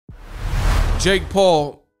Jake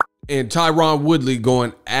Paul and Tyrone Woodley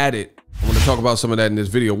going at it. I'm going to talk about some of that in this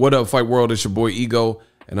video. What up, Fight World? It's your boy Ego,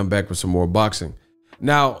 and I'm back with some more boxing.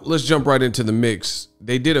 Now, let's jump right into the mix.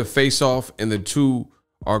 They did a face-off, and the two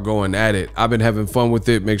are going at it. I've been having fun with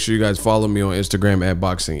it. Make sure you guys follow me on Instagram at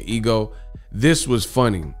Boxingego. This was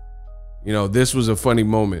funny. You know, this was a funny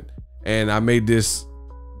moment. And I made this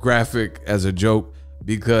graphic as a joke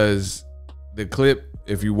because the clip,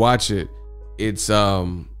 if you watch it, it's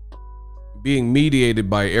being mediated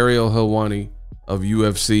by Ariel Helwani of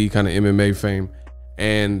UFC, kind of MMA fame.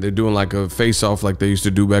 And they're doing like a face-off like they used to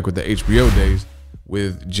do back with the HBO days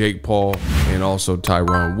with Jake Paul and also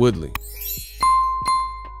Tyrone Woodley.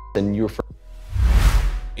 And you're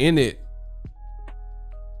in it,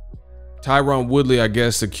 Tyrone Woodley, I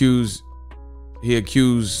guess, accused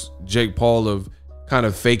Jake Paul of kind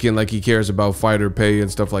of faking like he cares about fighter pay and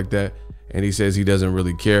stuff like that. And he says he doesn't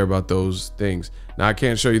really care about those things. Now, I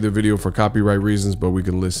can't show you the video for copyright reasons, but we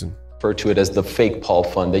can listen. Refer to it as the fake Paul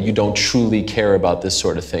fund, that you don't truly care about this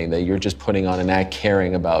sort of thing, that you're just putting on an act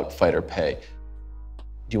caring about fighter pay.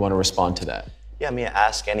 Do you want to respond to that? Yeah, I mean,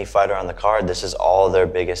 ask any fighter on the card. This is all their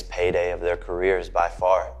biggest payday of their careers by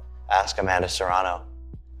far. Ask Amanda Serrano.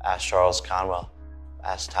 Ask Charles Conwell.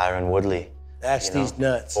 Ask Tyrone Woodley. Ask these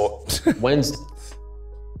nuts. When's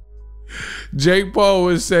Jake Paul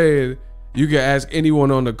was saying, you can ask anyone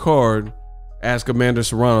on the card, ask Amanda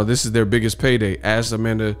Serrano. This is their biggest payday. Ask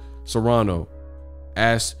Amanda Serrano.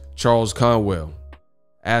 Ask Charles Conwell.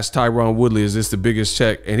 Ask Tyrone Woodley, is this the biggest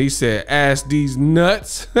check? And he said, ask these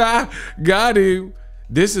nuts. Got him.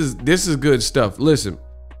 This is good stuff. Listen,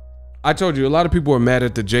 I told you a lot of people are mad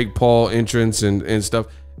at the Jake Paul entrance and stuff.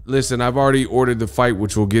 Listen, I've already ordered the fight,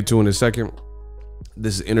 which we'll get to in a second.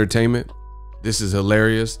 This is entertainment. This is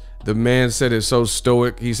hilarious. The man said it so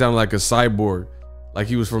stoic. He sounded like a cyborg, like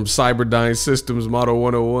he was from Cyberdyne Systems Model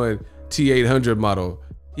 101, T800 model.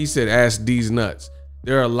 He said, ask these nuts.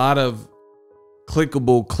 There are a lot of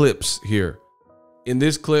clickable clips here. In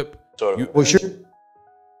this clip,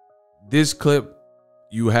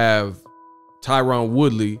 you have Tyrone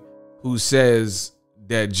Woodley, who says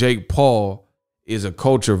that Jake Paul is a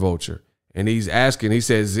culture vulture. And he's asking, he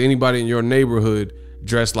says, is anybody in your neighborhood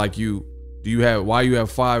dressed like you? Why you have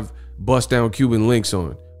 5 bust down Cuban links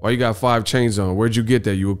on? Why you got 5 chains on? Where'd you get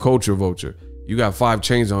that? You a culture vulture. You got 5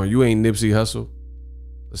 chains on. You ain't Nipsey Hussle.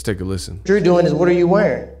 Let's take a listen. What you're doing is, what are you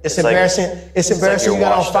wearing? It's embarrassing. It's embarrassing. Like you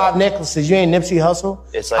got on 5 necklaces. You ain't Nipsey Hussle.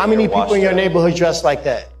 It's like how many people in your neighborhood dress like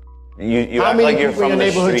that? You how act many like you're people in from your the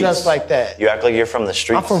neighborhood streets. dress like that? You act like you're from the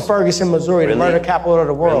streets. I'm from Ferguson, Missouri, Really? the murder capital of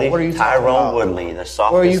the world. Really? What are you talking Tyrone about? Woodley, the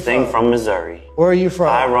softest thing from Missouri. Where are you from?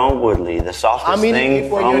 Tyrone Woodley, the softest How many thing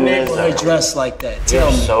people in from your neighborhood Missouri. dress like that? You're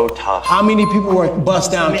Tell me. so tough. How many people were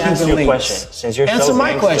bust down Let me ask Cuban you a links? question. Since you're Answer so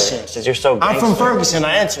my gangster, question. Since you're so I'm from gangster. Ferguson.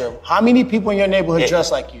 I answer. How many people in your neighborhood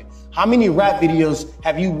dress like you? How many rap videos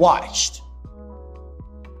have you watched?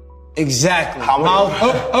 Exactly. How many?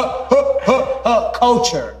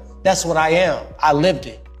 Culture. That's what I am. I lived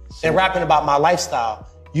it. And rapping about my lifestyle.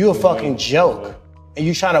 You a fucking joke. And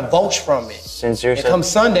you trying to vulture from it. Since you're and come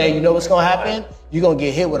Sunday, you know what's gonna happen? You're gonna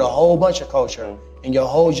get hit with a whole bunch of culture. And your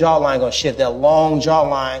whole jawline gonna shift. That long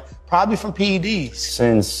jawline, probably from PEDs.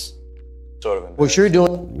 Since sort of What you're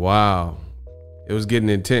doing. Wow. It was getting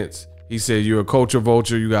intense. He said, you're a culture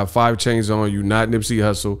vulture. You got 5 chains on. You not Nipsey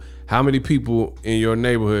Hussle. How many people in your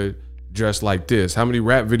neighborhood dress like this? How many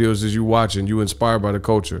rap videos is you watching? You inspired by the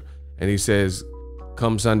culture? And he says,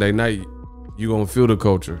 come Sunday night, you gonna feel the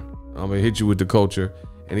culture. I'm gonna hit you with the culture.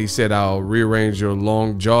 And he said, I'll rearrange your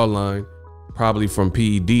long jawline, probably from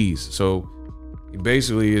PEDs. So he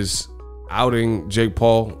basically is outing Jake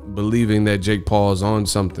Paul, believing that Jake Paul is on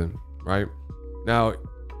something, right? Now,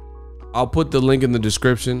 I'll put the link in the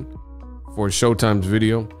description for Showtime's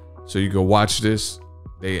video, so you can watch this.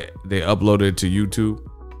 They uploaded it to YouTube.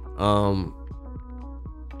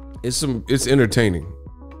 It's entertaining.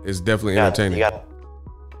 It's definitely entertaining.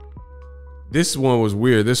 This one was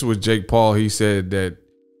weird. This was Jake Paul. He said that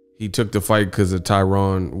he took the fight because of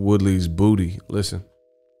Tyrone Woodley's booty. Listen.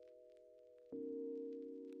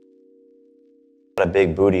 a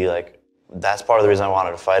big booty, like that's part of the reason I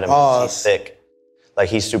wanted to fight him. He's thick. Like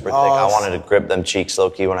he's super thick. I wanted to grip them cheeks low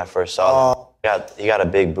key when I first saw them. He got a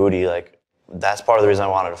big booty, like that's part of the reason I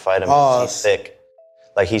wanted to fight him. He's thick.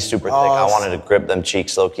 Like he's super thick. I wanted to grip them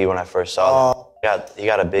cheeks low key when I first saw them. He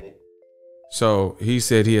got a big. So he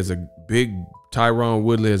said he has a big, Tyrone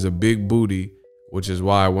Woodley has a big booty, which is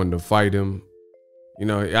why I wanted to fight him. You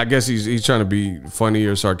know, I guess he's trying to be funny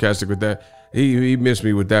or sarcastic with that. He missed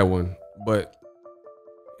me with that one. But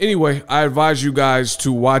anyway, I advise you guys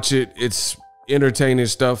to watch it. It's entertaining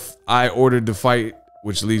stuff. I ordered the fight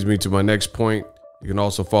which leads me to my next point. You can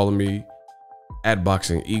also follow me at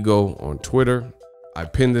Boxingego on Twitter. I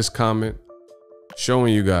pinned this comment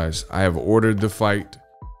showing you guys I have ordered the fight.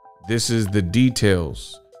 This is the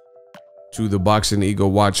details to the Boxingego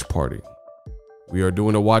watch party. We are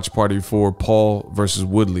doing a watch party for Paul versus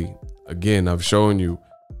Woodley. Again, I've shown you.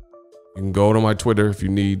 You can go to my Twitter if you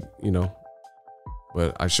need,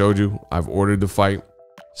 but I showed you. I've ordered the fight.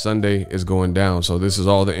 Sunday is going down. So this is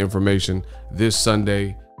all the information. This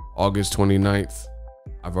Sunday, August 29th.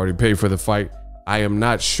 I've already paid for the fight. I am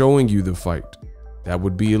not showing you the fight. That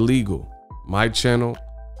would be illegal. My channel,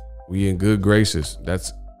 we in good graces.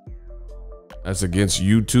 That's against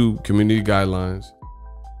YouTube community guidelines.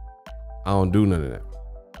 I don't do none of that.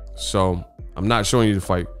 So I'm not showing you the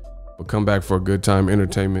fight, but come back for a good time,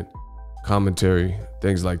 entertainment, commentary,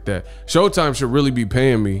 things like that. Showtime should really be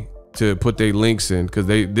paying me to put their links in, because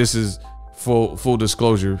this is full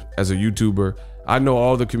disclosure. As a YouTuber, I know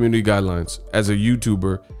all the community guidelines. As a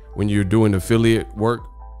YouTuber, when you're doing affiliate work,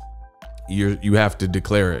 you have to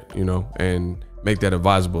declare it, and make that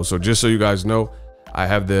advisable. So just so you guys know, I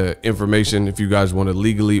have the information. If you guys want to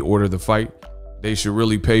legally order the fight, they should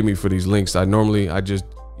really pay me for these links. I just,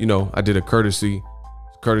 I did a courtesy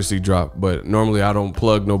drop, but normally I don't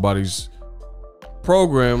plug nobody's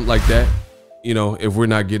program like that, if we're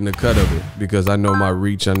not getting a cut of it, because I know my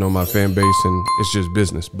reach, I know my fan base, and it's just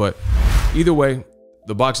business. But either way,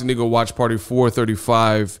 the Boxingego watch party,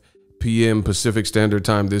 4:35 p.m. Pacific Standard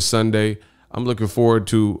Time this Sunday. I'm looking forward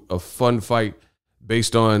to a fun fight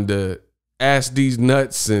based on the Ask These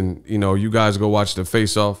Nuts, and you guys go watch the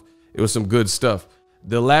face off. It was some good stuff.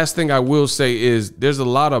 The last thing I will say is there's a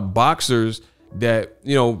lot of boxers that,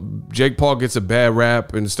 Jake Paul gets a bad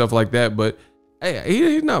rap and stuff like that, but hey,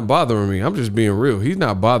 he's not bothering me. I'm just being real. He's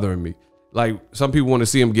not bothering me. Like, some people want to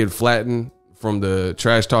see him get flattened from the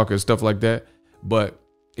trash talk and stuff like that, but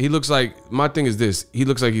he looks like, my thing is this, he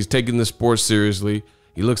looks like he's taking the sport seriously.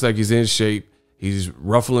 He looks like he's in shape. He's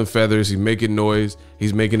ruffling feathers. He's making noise.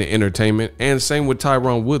 He's making it entertainment. And same with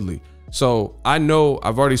Tyrone Woodley. So I know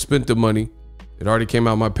I've already spent the money. It already came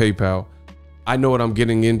out my PayPal. I know what I'm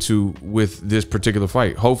getting into with this particular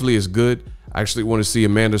fight. Hopefully it's good. I actually want to see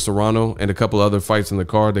Amanda Serrano and a couple other fights in the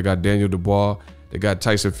card. They got Daniel Dubois. They got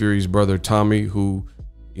Tyson Fury's brother, Tommy, who,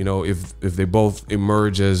 if they both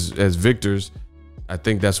emerge as victors, I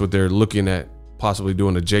think that's what they're looking at, possibly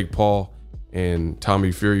doing a Jake Paul and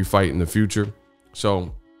Tommy Fury fight in the future.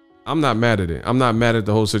 So I'm not mad at it. I'm not mad at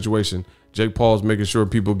the whole situation. Jake Paul's making sure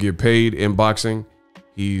people get paid in boxing.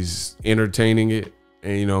 He's entertaining it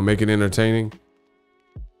and, making it entertaining.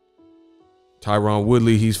 Tyrone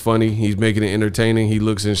Woodley, he's funny. He's making it entertaining. He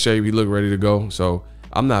looks in shape. He look ready to go. So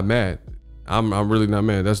I'm not mad. I'm really not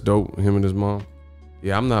mad. That's dope. Him and his mom.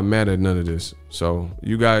 Yeah, I'm not mad at none of this. So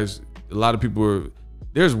you guys, a lot of people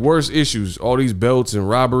there's worse issues. All these belts and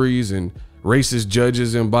robberies and racist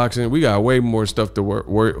judges in boxing. We got way more stuff to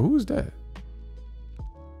worry. Who is that?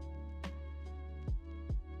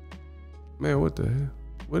 Man, what the hell?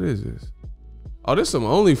 What is this? Oh, this some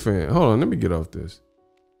OnlyFans. Hold on, let me get off this.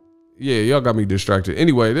 Yeah, y'all got me distracted.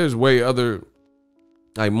 Anyway, there's way other,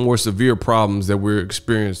 like, more severe problems that we're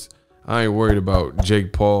experiencing. I ain't worried about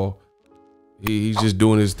Jake Paul. He's just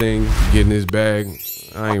doing his thing, getting his bag.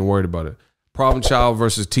 I ain't worried about it. Problem Child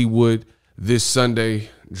versus T Wood this Sunday.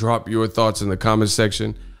 Drop your thoughts in the comment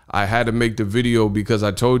section. I had to make the video because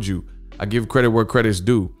I told you I give credit where credit's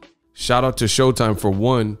due. Shout out to Showtime for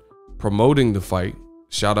 1, promoting the fight.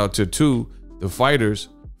 Shout out to 2, the fighters,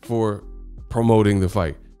 for promoting the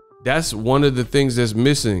fight. That's one of the things that's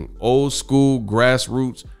missing. Old school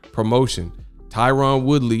grassroots promotion. Tyrone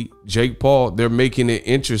Woodley, Jake Paul, they're making it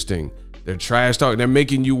interesting. They're trash talking. They're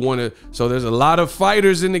making you want to. So there's a lot of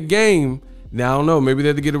fighters in the game. Now, I don't know. Maybe they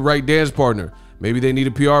have to get a right dance partner. Maybe they need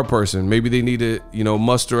a PR person. Maybe they need to,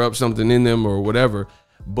 muster up something in them or whatever.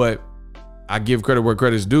 But I give credit where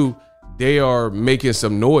credit's due. They are making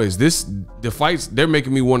some noise. The fights, they're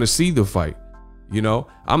making me want to see the fight.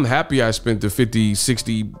 I'm happy I spent the 50,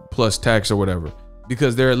 60 plus tax or whatever,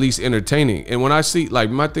 because they're at least entertaining. And when I see, like,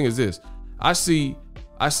 my thing is this, I see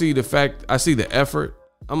the effort.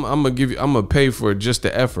 I'm gonna pay for just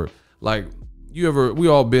the effort. Like, we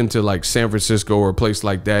all been to like San Francisco or a place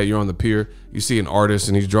like that. You're on the pier, you see an artist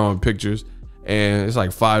and he's drawing pictures and it's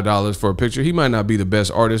like $5 for a picture. He might not be the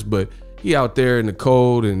best artist, but he out there in the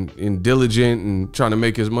cold and diligent and trying to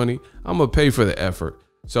make his money. I'm gonna pay for the effort.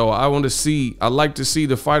 So I like to see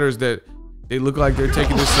the fighters that they look like they're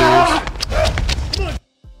taking this serious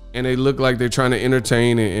and they look like they're trying to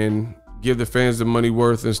entertain and give the fans the money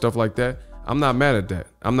worth and stuff like that. I'm not mad at that.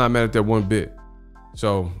 I'm not mad at that one bit.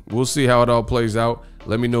 So we'll see how it all plays out.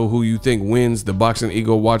 Let me know who you think wins the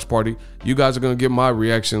Boxingego watch party. You guys are going to get my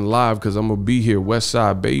reaction live because I'm going to be here. West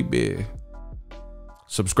Side, baby.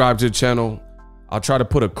 Subscribe to the channel. I'll try to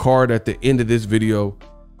put a card at the end of this video.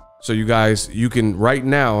 So you guys, you can right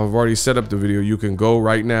now, I've already set up the video. You can go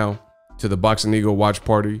right now to the Boxingego watch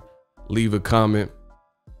party, leave a comment,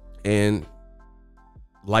 and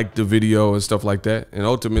like the video and stuff like that. And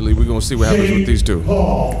ultimately, we're going to see what happens with these two.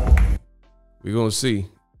 We're going to see.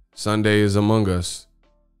 Sunday is among us.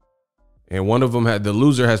 And one of them the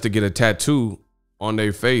loser has to get a tattoo on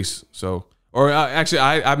their face. So, or actually,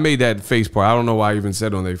 I made that face part. I don't know why I even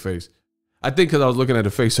said on their face. I think because I was looking at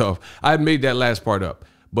the face off. I made that last part up.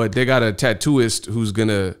 But they got a tattooist who's going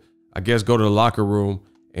to, I guess, go to the locker room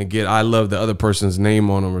and get I love the other person's name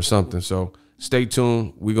on them or something. So stay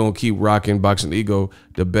tuned. We're going to keep rocking Boxingego,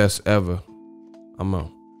 the best ever. I'm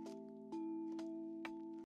out.